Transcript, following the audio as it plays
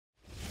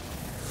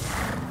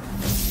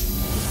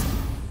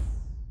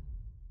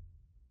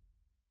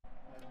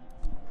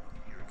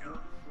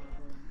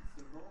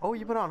Oh,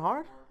 you put it on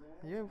hard?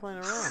 You ain't playing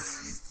around.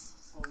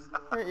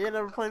 You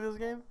never played this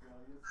game?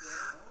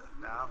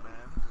 Nah,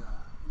 man.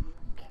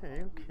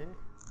 Okay, okay.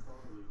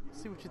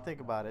 See what you think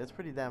about it. It's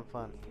pretty damn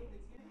fun.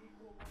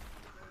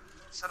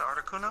 Is that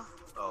Articuno?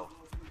 Oh.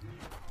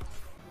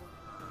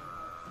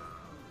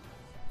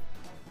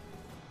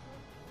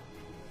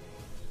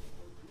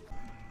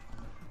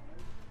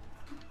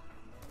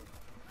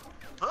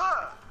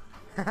 Ah!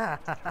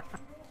 Ah!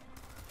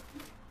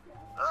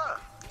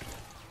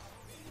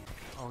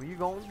 Oh, you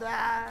gonna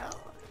die!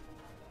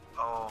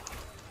 Oh.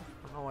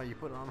 I don't know why you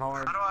put it on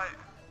hard.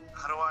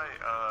 How do I,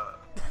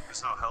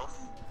 there's no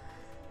health?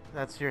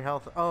 That's your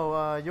health.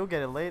 Oh, you'll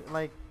get it late.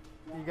 Like,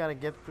 you gotta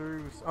get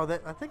through. Oh,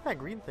 that, I think that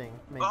green thing,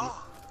 maybe.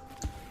 Oh!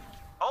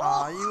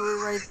 Aw, Oh! you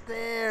were right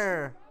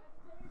there!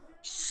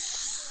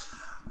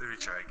 Let me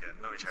try again.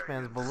 Let me try This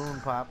man's again. balloon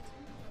popped.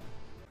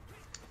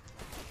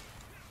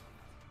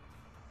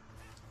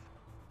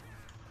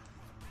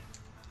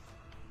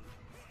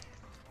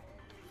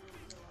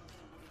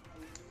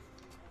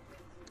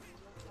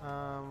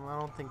 I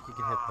don't think you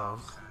can hit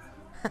those.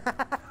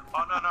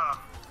 Oh, no, no, no.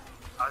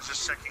 I was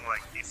just checking,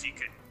 like, if you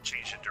could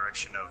change the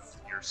direction of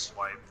your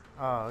swipe.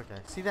 Oh, okay.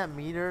 See that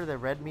meter, the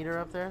red meter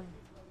up there?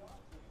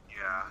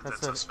 Yeah,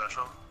 that's a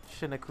special.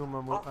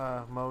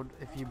 Shinakuma mode.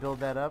 If you build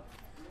that up.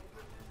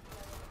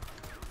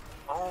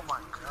 Oh my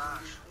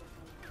gosh.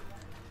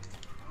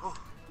 Oh.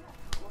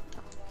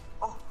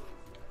 Oh.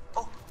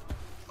 Oh.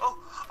 Oh.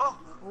 Oh.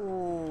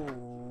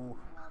 Ooh.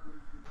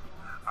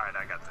 Alright,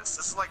 I got this.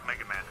 This is like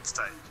Mega Man. It's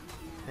tight.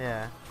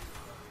 Yeah.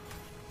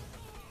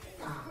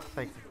 It's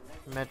like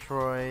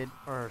Metroid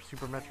or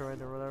Super Metroid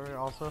or whatever.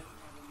 Also,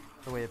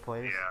 the way it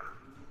plays. Yeah.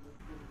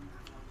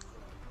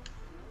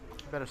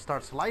 You better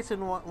start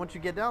slicing once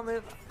you get down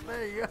there.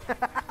 There you go.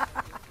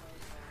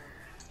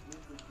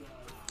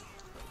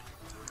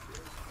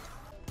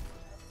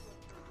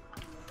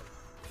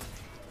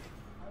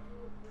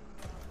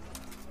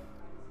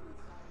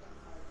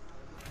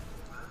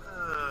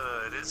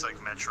 It is like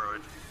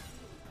Metroid.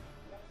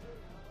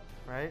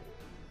 Right?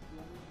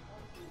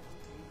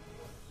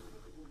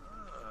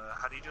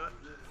 How do you do it?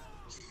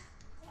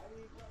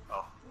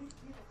 Oh.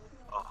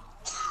 Oh.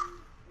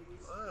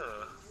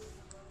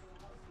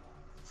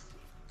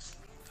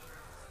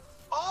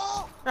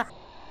 Oh!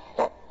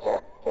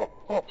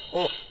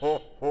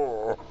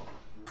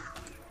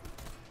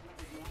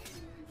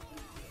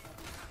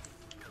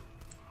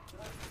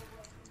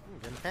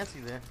 Getting fancy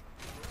there.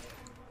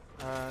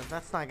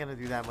 That's not gonna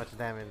do that much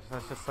damage.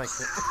 That's just like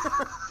the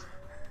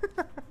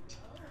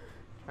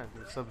trying to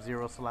do a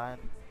Sub-Zero slide.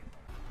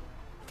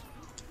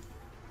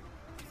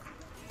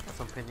 Got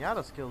some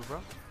pinata skills, bro.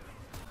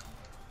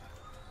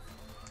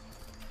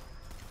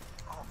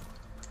 Oh,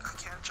 I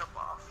can't jump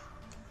off.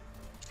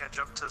 Can't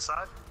jump to the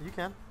side? You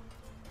can.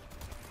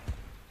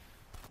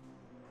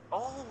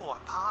 Oh, I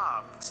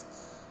popped.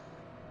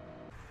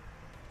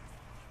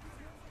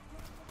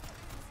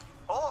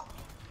 Oh!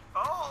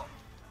 Oh!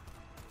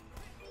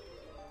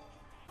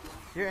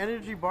 Your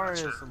energy bar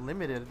Gotcha. is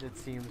limited, it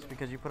seems,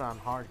 because you put it on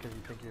hard because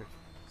you think you're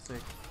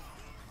sick.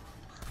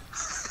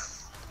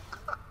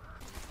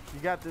 You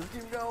got this.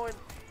 Keep going.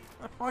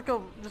 Fuck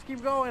him. Just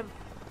keep going.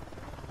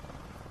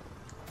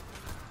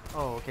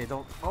 Oh, okay.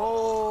 Don't.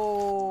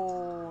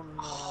 Oh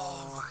no.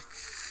 Oh my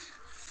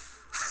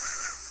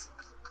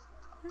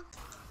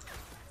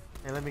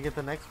Hey, let me get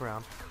the next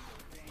round.